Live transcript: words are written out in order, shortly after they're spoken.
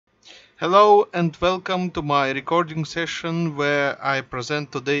Hello and welcome to my recording session where I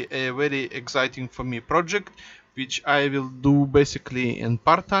present today a very exciting for me project which I will do basically in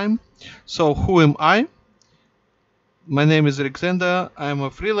part-time. So who am I? My name is Alexander. I'm a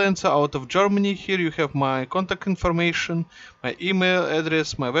freelancer out of Germany. Here you have my contact information, my email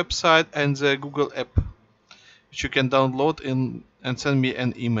address, my website and the Google app which you can download and send me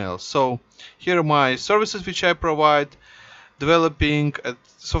an email. So here are my services which I provide. Developing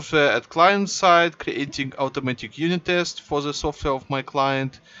software at client side, creating automatic unit tests for the software of my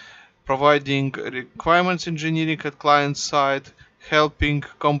client, providing requirements engineering at client side, helping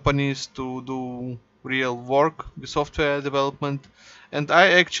companies to do real work with software development. And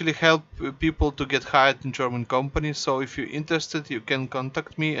I actually help people to get hired in German companies. So if you're interested, you can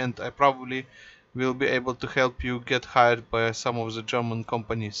contact me and I probably will be able to help you get hired by some of the German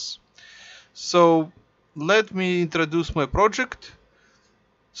companies. So let me introduce my project.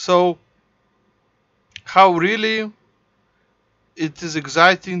 So how really it is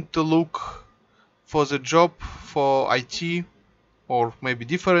exciting to look for the job for IT or maybe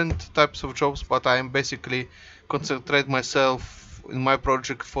different types of jobs, but I am basically concentrate myself in my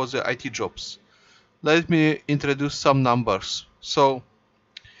project for the IT jobs. Let me introduce some numbers. So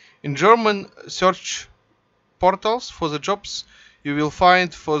in German search portals for the jobs, you will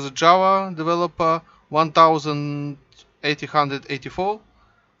find for the Java developer 1884,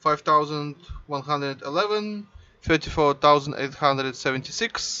 5111,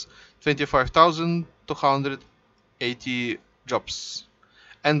 34,876, 25,280 jobs.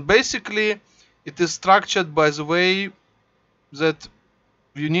 And basically, it is structured by the way that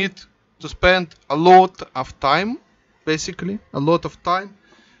you need to spend a lot of time, basically, a lot of time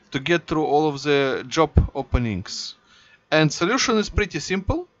to get through all of the job openings. And solution is pretty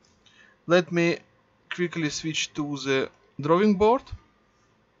simple. Let me quickly switch to the drawing board.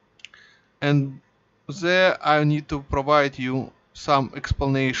 And there I need to provide you some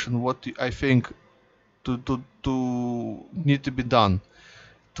explanation what I think to need to be done.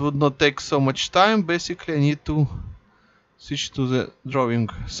 It would not take so much time. Basically, I need to switch to the drawing.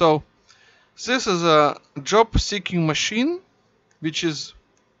 So this is a job seeking machine, which is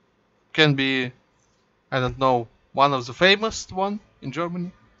can be, I don't know, one of the famous one in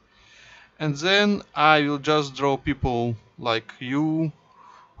Germany. And then I will just draw people like you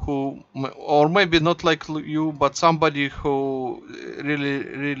who, or maybe not like you, but somebody who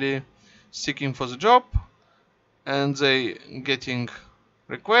really seeking for the job and they getting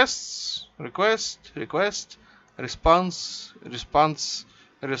request, response,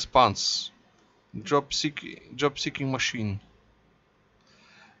 job seeking machine.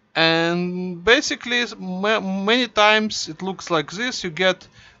 And basically many times it looks like this. You get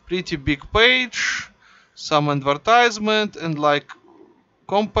pretty big page, some advertisement and like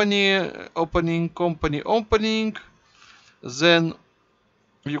company opening, then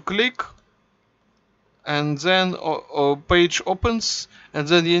you click and then page opens and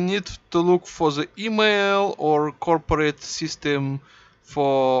then you need to look for the email or corporate system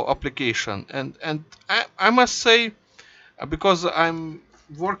for application. And I must say, because I'm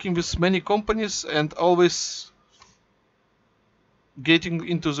working with many companies and always getting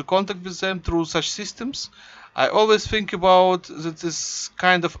into the contact with them through such systems, I always think about that is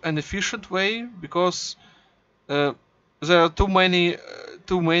kind of an efficient way, because there are way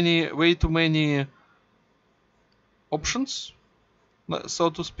too many options, so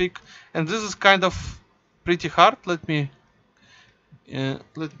to speak, and this is kind of pretty hard. Let me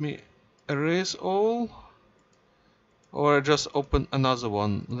erase all, or just open another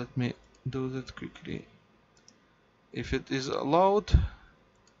one. Let me do that quickly, if it is allowed.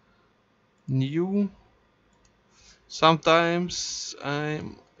 New. Sometimes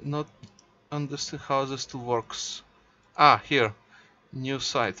I'm not understand how this tool works. Here, new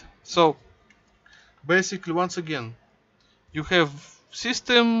site. So basically, once again, you have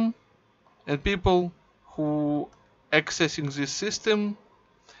system and people who accessing this system,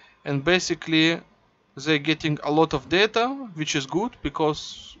 and basically they're getting a lot of data, which is good,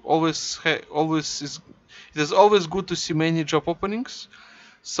 because it is always good to see many job openings.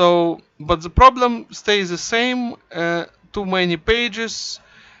 So, but the problem stays the same. Too many pages,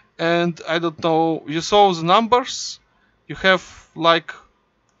 and I don't know. You saw the numbers. You have like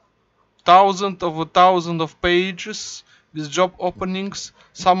thousands of pages with job openings.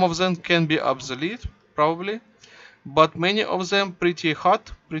 Some of them can be obsolete, probably, but many of them pretty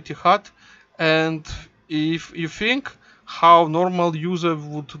hot. And if you think how normal user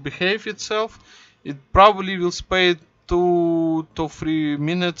would behave itself, it probably will spend 2 to 3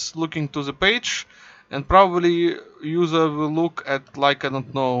 minutes looking to the page, and probably user will look at, like, I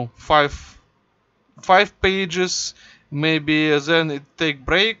don't know, five pages, maybe then it take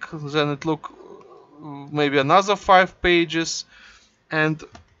break, then it look maybe another 5 pages. And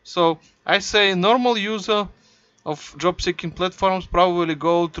so I say normal user of job seeking platforms probably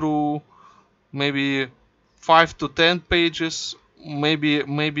go through maybe 5 to 10 pages, maybe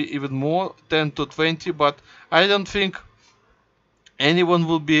even more, 10 to 20, but I don't think anyone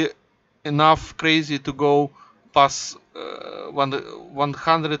will be enough crazy to go past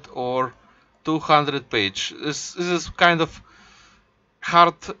 100 or 200 page. This is kind of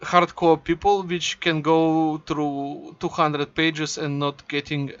hardcore people which can go through 200 pages and not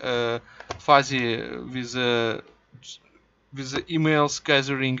getting fuzzy with the emails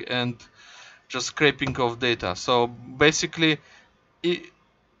gathering and just scraping of data. So basically,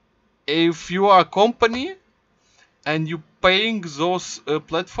 if you are a company and you paying those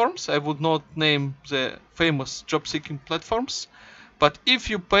platforms, I would not name the famous job seeking platforms, but if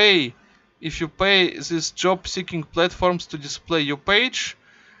you pay these job seeking platforms to display your page,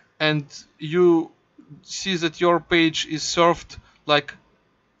 and you see that your page is served like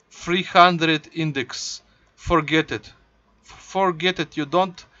 300 index, forget it. You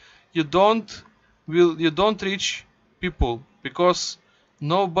don't reach people, because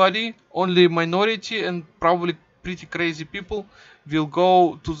nobody, only minority and probably pretty crazy people will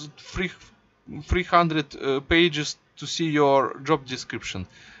go to the 300 pages to see your job description.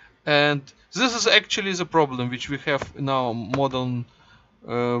 And this is actually the problem which we have in our modern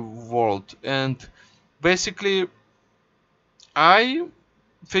world. And basically, I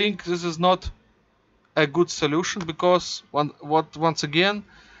think this is not a good solution, because once again,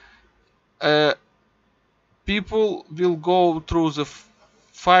 people will go through the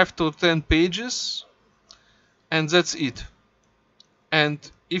 5 to 10 pages, and that's it. And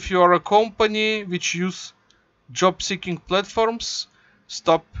if you are a company which use job seeking platforms,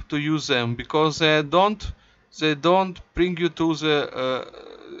 stop to use them, because they don't bring you to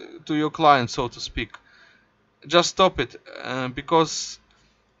your client, so to speak. Just stop it, because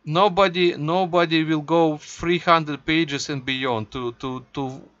nobody will go 300 pages and beyond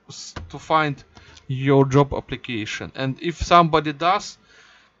to find your job application. And if somebody does,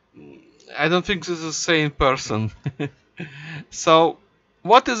 I don't think this is the same person. So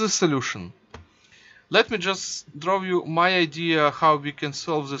what is the solution? Let me just draw you my idea how we can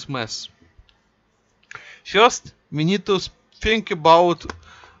solve this mess. First, we need to think about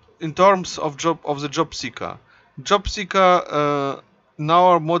in terms of the job seeker. Job seeker in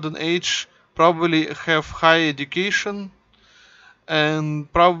our modern age probably have high education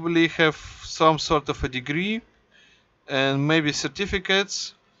and probably have some sort of a degree and maybe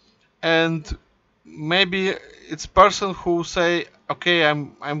certificates, and maybe it's person who say, okay,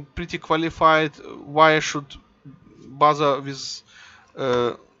 I'm pretty qualified, why I should bother with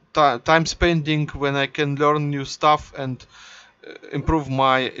time spending when I can learn new stuff and improve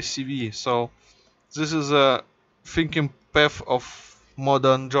my CV. So this is a thinking path of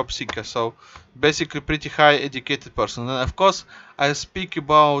modern job seeker. So basically pretty high educated person. And of course I speak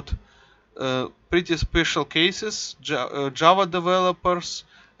about pretty special cases, Java developers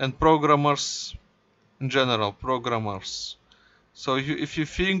and programmers in general, programmers. So if you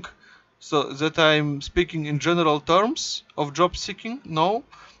think so that I'm speaking in general terms of job seeking, no,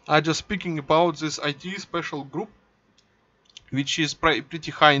 I'm just speaking about this IT special group which is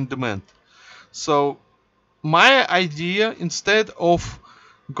pretty high in demand. So my idea, instead of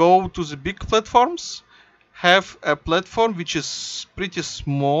go to the big platforms, have a platform which is pretty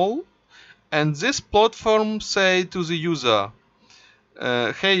small, and this platform say to the user,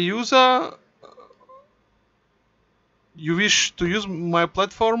 hey user, you wish to use my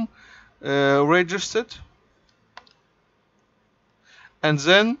platform, registered, and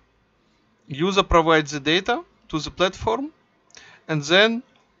then user provides the data to the platform, and then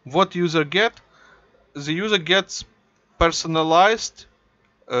what user get? The user gets personalized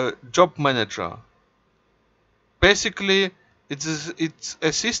job manager. Basically, it's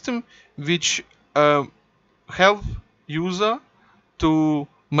a system which help user to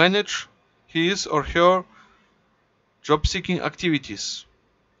manage his or her job seeking activities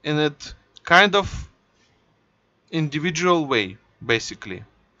in a kind of individual way, basically.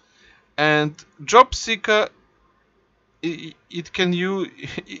 And job seeker, it can use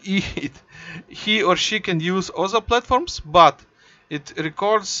he or she can use other platforms, but it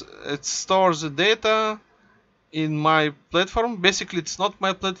stores the data in my platform. Basically, it's not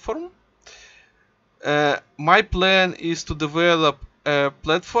my platform. My plan is to develop a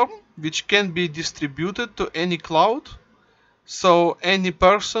platform which can be distributed to any cloud, so any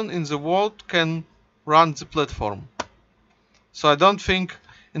person in the world can run the platform. So I don't think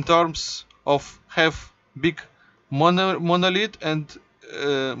in terms of have big monolith and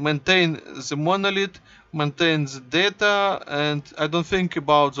maintain the monolith, maintain the data, and I don't think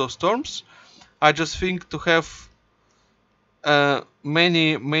about those terms. I just think to have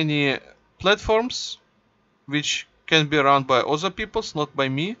many platforms which can be run by other peoples, not by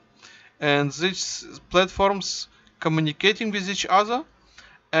me, and these platforms communicating with each other,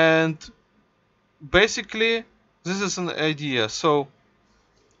 and basically this is an idea. So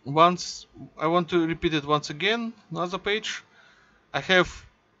once I want to repeat it once again, another page. I have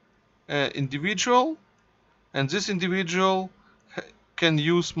an individual, and this individual can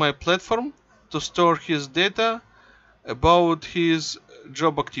use my platform to store his data about his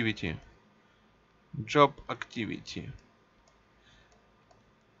job activity.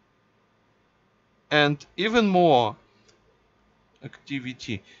 And even more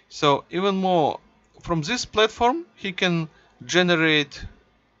activity. So even more from this platform, he can generate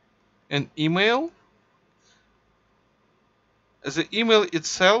an email. The email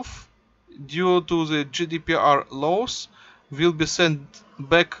itself, due to the GDPR laws, will be sent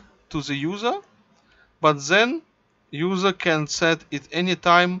back to the user, but then user can set it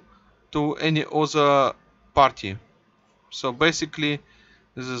anytime to any other party. So basically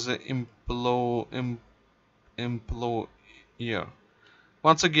this is an employer.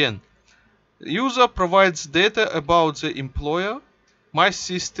 Once again, user provides data about the employer. My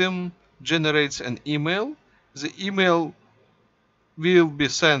system generates an email. The email will be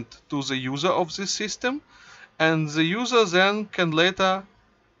sent to the user of this system, and the user then can later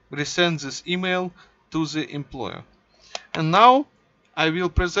resend this email to the employer. And now I will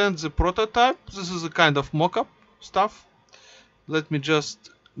present the prototype. This is a kind of mock-up stuff. Let me just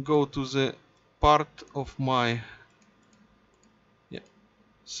go to the part of my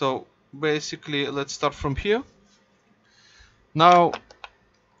So basically let's start from here. Now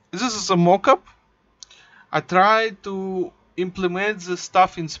this is a mock-up. I tried to implement the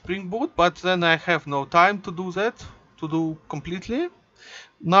stuff in Spring Boot, but then I have no time to do that, to do completely.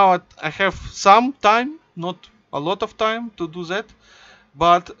 Now I have some time, not a lot of time to do that,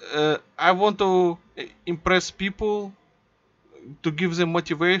 but I want to impress people, to give them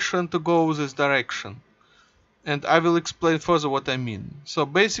motivation to go this direction. And I will explain further what I mean. So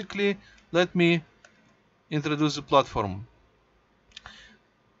basically, let me introduce the platform.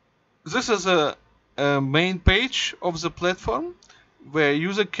 This is a main page of the platform where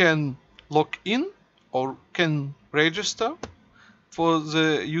user can log in or can register for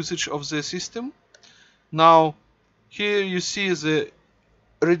the usage of the system. Now here you see the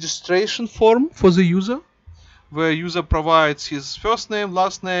registration form for the user, where user provides his first name,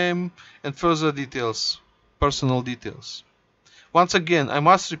 last name, and further details, personal details. Once again, I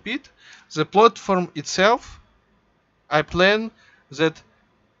must repeat, the platform itself, I plan that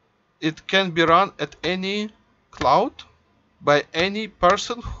it can be run at any cloud by any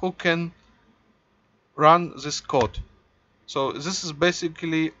person who can run this code. So this is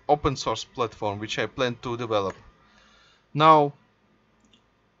basically open source platform which I plan to develop. Now,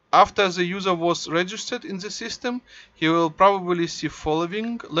 after the user was registered in the system, he will probably see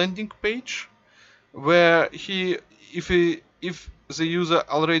following landing page, where if the user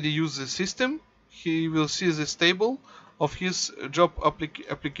already used the system, he will see this table of his job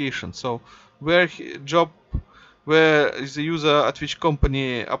application. So where is the user at which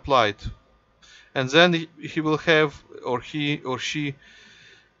company applied, and then he will have, or he or she,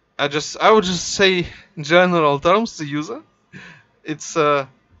 I would just say in general terms, the user. It's a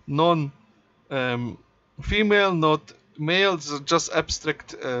non female, not male. It's just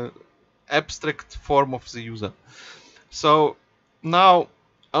abstract form of the user. So now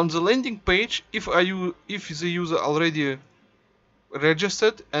on the landing page, if the user already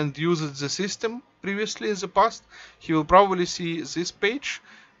registered and used the system previously in the past, he will probably see this page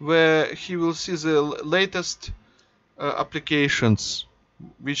where he will see the latest applications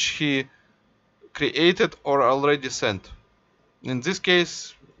which he created or already sent. In this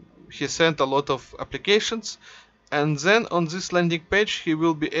case, he sent a lot of applications, and then on this landing page he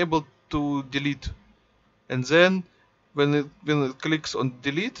will be able to delete. And then when it clicks on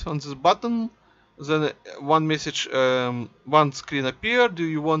delete on this button, then one screen appear. Do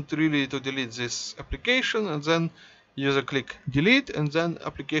you want really to delete this application? And then user click delete, and then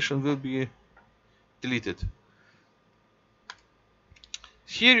application will be deleted.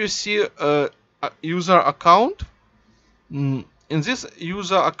 Here you see a user account. In this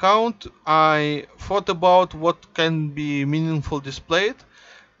user account, I thought about what can be meaningful displayed.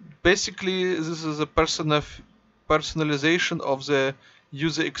 Basically, this is a personalization of the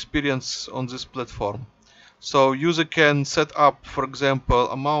user experience on this platform. So user can set up, for example,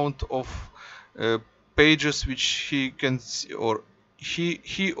 amount of pages which he can see, or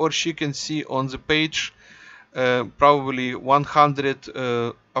he or she can see on the page, probably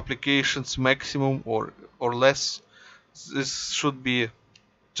 100 applications maximum or less. This should be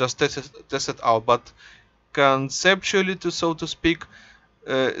just tested out, but conceptually, so to speak,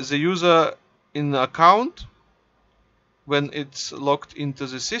 the user in account, when it's logged into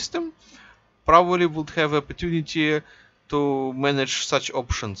the system, probably would have opportunity to manage such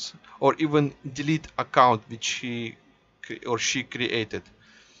options, or even delete account which he or she created.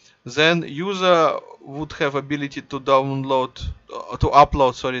 Then user would have ability to upload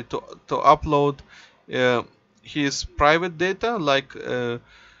his private data, like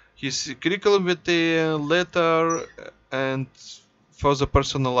his curriculum with the letter and further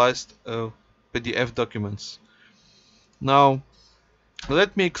personalized PDF documents. Now,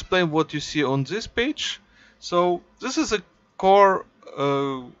 let me explain what you see on this page. So this is a core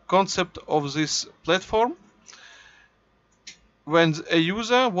concept of this platform. When a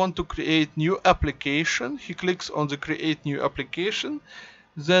user wants to create new application, he clicks on the create new application,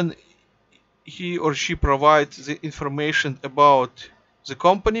 then he or she provides the information about the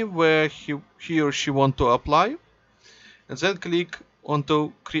company where he or she want to apply, and then click on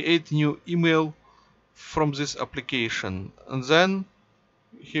to create new email from this application, and then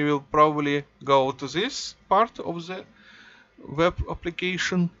he will probably go to this part of the web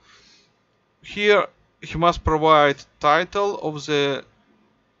application. Here he must provide title of the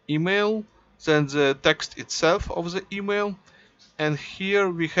email, then the text itself of the email, and here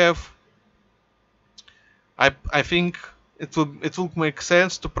we have, I think it will make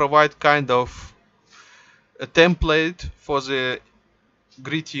sense to provide kind of a template for the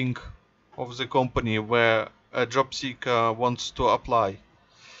greeting of the company where a job seeker wants to apply.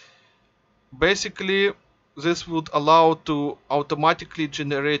 Basically, this would allow to automatically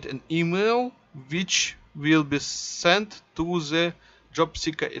generate an email which will be sent to the job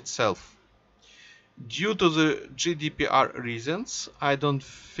seeker itself. Due to the GDPR reasons, I don't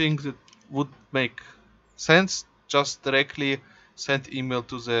think that would make sense just directly send email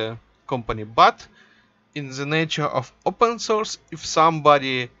to the company. But in the nature of open source, if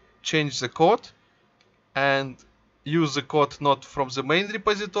somebody change the code and use the code not from the main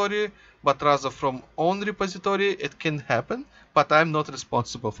repository but rather from own repository, it can happen, but I'm not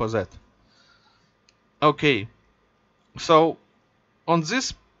responsible for that. Okay, so on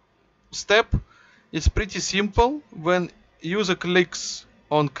this step, it's pretty simple. When user clicks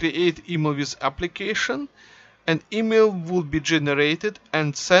on create email with application, an email will be generated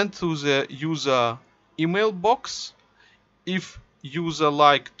and sent to the user email box. If user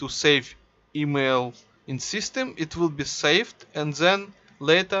like to save email in system, it will be saved, and then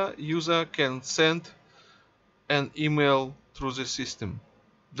later user can send an email through the system.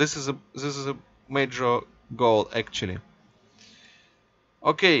 This is a major goal actually.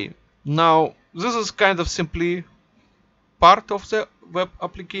 Okay, now this is kind of simply part of the web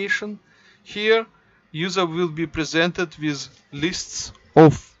application. Here user will be presented with lists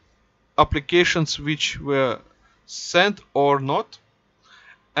of applications which were sent or not,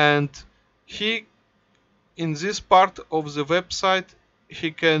 and he, in this part of the website,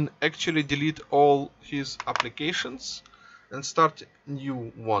 he can actually delete all his applications and start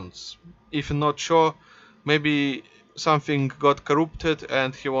new ones. If not sure, maybe something got corrupted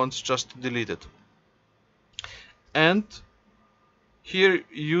and he wants just to delete it. And here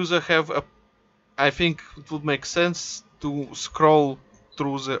user have a, I think it would make sense to scroll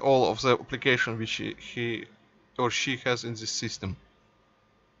through all of the application which he or she has in this system.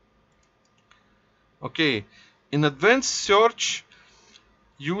 Okay, in advanced search,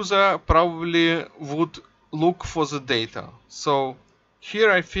 user probably would look for the data. So here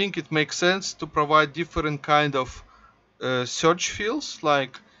I think it makes sense to provide different kind of search fields.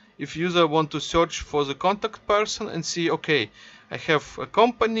 Like if user want to search for the contact person and see, okay, I have a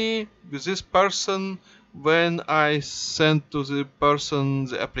company with this person when I send to the person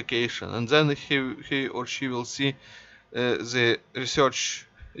the application, and then he or she will see the search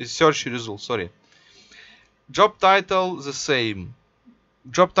result. Sorry. Job title the same.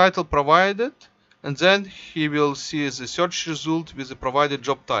 Job title provided, and then he will see the search result with the provided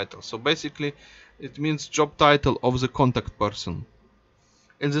job title. So basically it means job title of the contact person.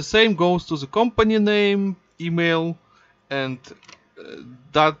 And the same goes to the company name, email, and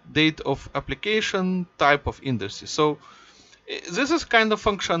that date of application, type of industry. So this is kind of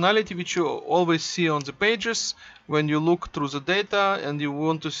functionality which you always see on the pages when you look through the data and you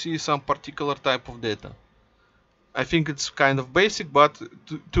want to see some particular type of data. I think it's kind of basic, but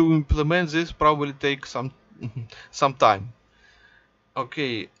to implement this probably takes some time.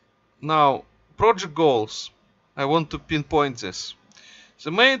 Okay, now project goals. I want to pinpoint this.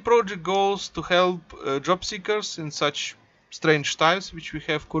 The main project goals to help job seekers in such strange times which we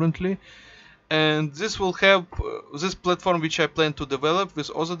have currently, and this will help this platform which I plan to develop with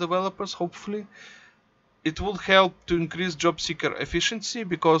other developers. Hopefully, it will help to increase job seeker efficiency,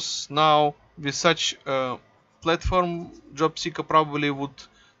 because now with such a platform, job seeker probably would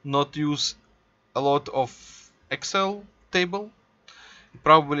not use a lot of Excel table.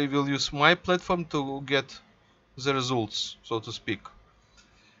 Probably will use my platform to get the results, so to speak.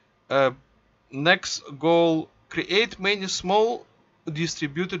 Next goal, create many small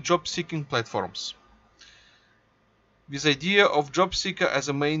distributed job seeking platforms with idea of job seeker as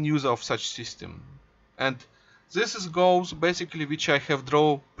a main user of such system. And this is goals basically which I have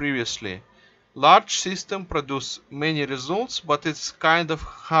drawn previously. Large system produce many results, but it's kind of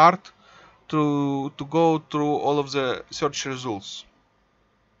hard to go through all of the search results.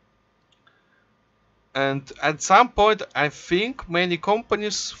 And at some point, I think many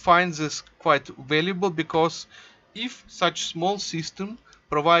companies find this quite valuable, because if such small system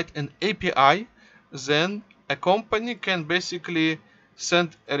provide an API, then a company can basically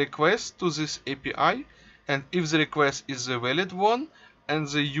send a request to this API, and if the request is a valid one and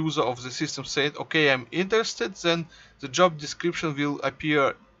the user of the system said, okay, I'm interested, then the job description will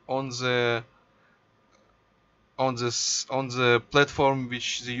appear on the platform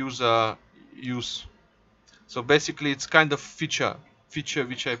which the user use. So basically, it's kind of feature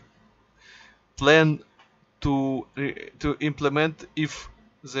which I plan to implement if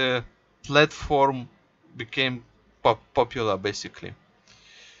the platform became popular, basically.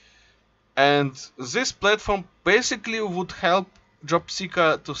 And this platform basically would help job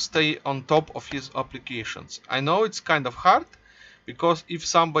seeker to stay on top of his applications. I know it's kind of hard, because if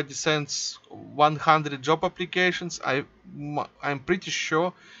somebody sends 100 job applications, I'm pretty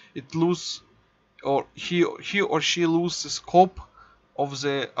sure it lose, or he or she lose the scope of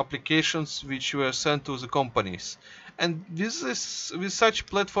the applications which were sent to the companies. And with such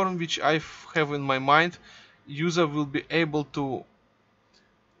platform which I have in my mind, user will be able to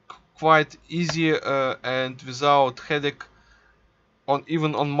quite easy and without headache on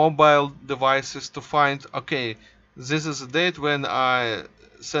even on mobile devices to find, okay, this is the date when I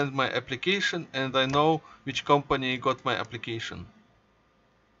sent my application, and I know which company got my application.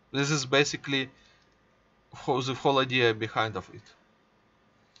 This is basically the whole idea behind of it.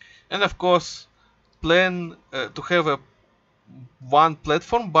 And of course, plan to have a one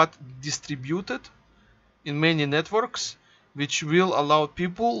platform but distributed in many networks, which will allow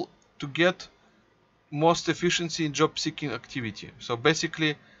people to get most efficiency in job seeking activity. So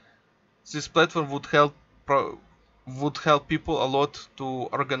basically, this platform would help people a lot to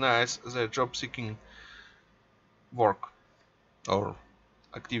organize their job seeking work or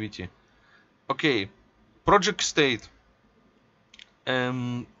activity. Okay, project state.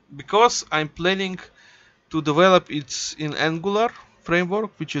 Because I'm planning to develop it in Angular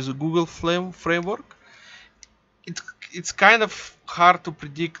framework, which is a Google framework, it's kind of hard to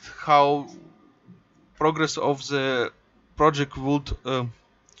predict how progress of the project would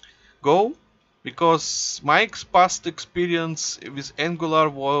go, because my past experience with Angular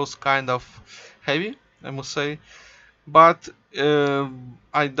was kind of heavy, I must say. But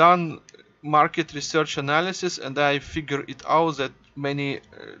I done market research analysis, and I figured it out that many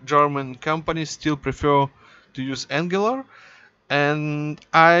German companies still prefer to use Angular. And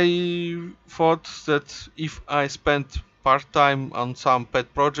I thought that if I spent part-time on some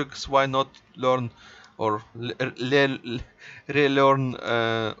pet projects, why not learn or relearn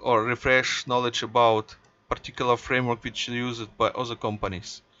or refresh knowledge about particular framework which is used by other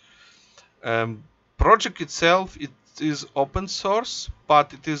companies. Project itself, it is open source,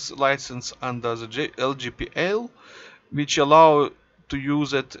 but it is licensed under the LGPL, which allow to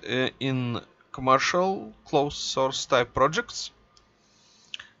use it in commercial closed source type projects.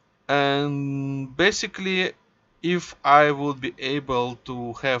 And basically, if I would be able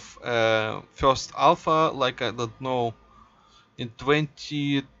to have first alpha, like I don't know, in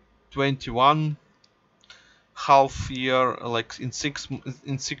 2021, half year, like in 6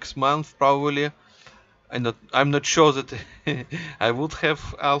 months probably. I'm not sure that I would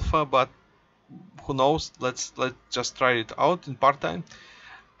have alpha, but who knows? Let's just try it out in part time.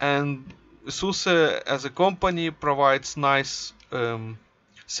 And Suse as a company provides nice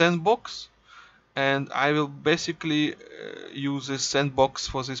sandbox, and I will basically use this sandbox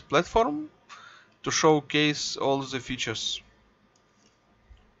for this platform to showcase all the features.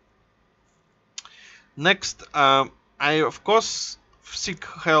 Next, I of course seek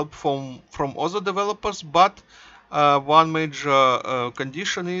help from other developers, but one major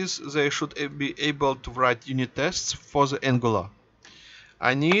condition is they should be able to write unit tests for the Angular.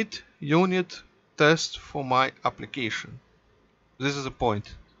 I need unit test for my application. This is the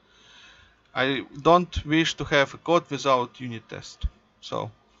point. I don't wish to have a code without unit test. So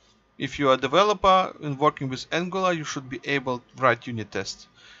if you are a developer and working with Angular, you should be able to write unit tests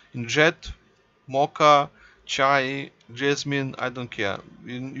in Jet, Mocha, Chai, Jasmine. I don't care.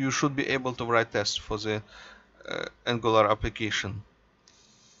 You should be able to write tests for the Angular application.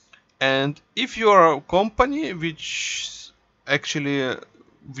 And if you are a company which actually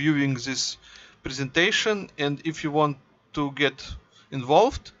viewing this presentation, and if you want to get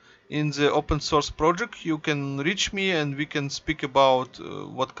involved in the open source project, you can reach me and we can speak about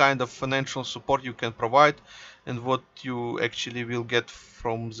what kind of financial support you can provide and what you actually will get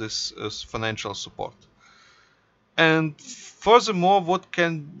from this financial support. And furthermore,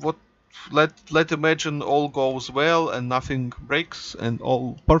 let imagine all goes well and nothing breaks and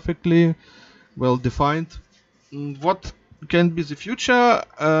all perfectly well defined. What can be the future?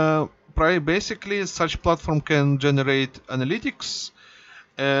 Basically, such platform can generate analytics.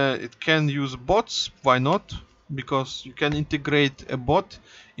 It can use bots. Why not? Because you can integrate a bot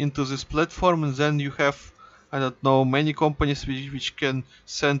into this platform, and then you have, I don't know, many companies which can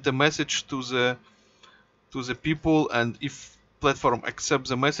send a message to the people, and if platform accepts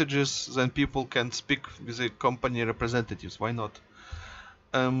the messages, then people can speak with the company representatives. Why not?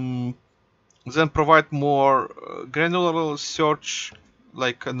 Then provide more granular search,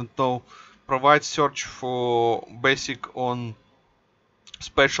 like, I don't know, provide search for basic on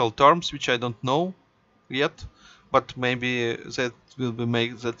special terms which I don't know yet, but maybe that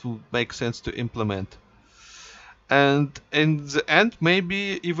will make sense to implement. And in the end,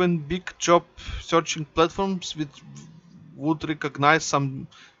 maybe even big job searching platforms which would recognize some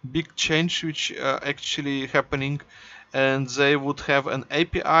big change which actually happening, and they would have an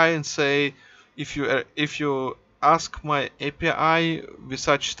API and say, if you ask my API with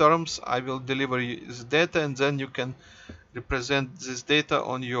such terms, I will deliver you this data, and then you can represent this data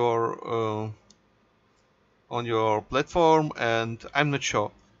on your platform. And I'm not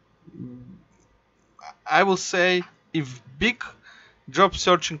sure. I will say, if big job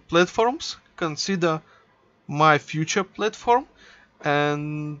searching platforms consider my future platform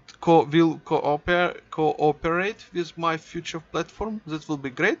and will cooperate with my future platform, that will be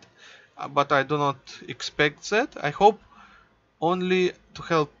great. But I do not expect that. I hope only to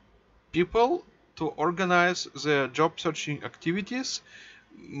help people to organize their job searching activities,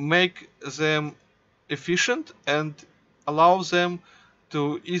 make them efficient, and allow them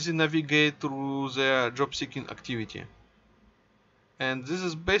to easily navigate through their job seeking activity. And this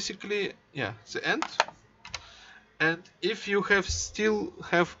is basically, yeah, the end. And if you still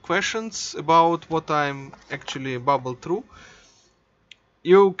have questions about what I'm actually bubbled through,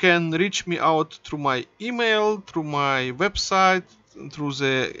 you can reach me out through my email, through my website, through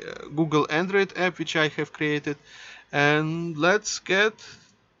the Google Android app which I have created. And let's get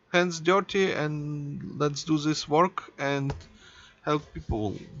hands dirty and let's do this work and help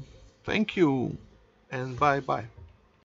people. Thank you and bye bye.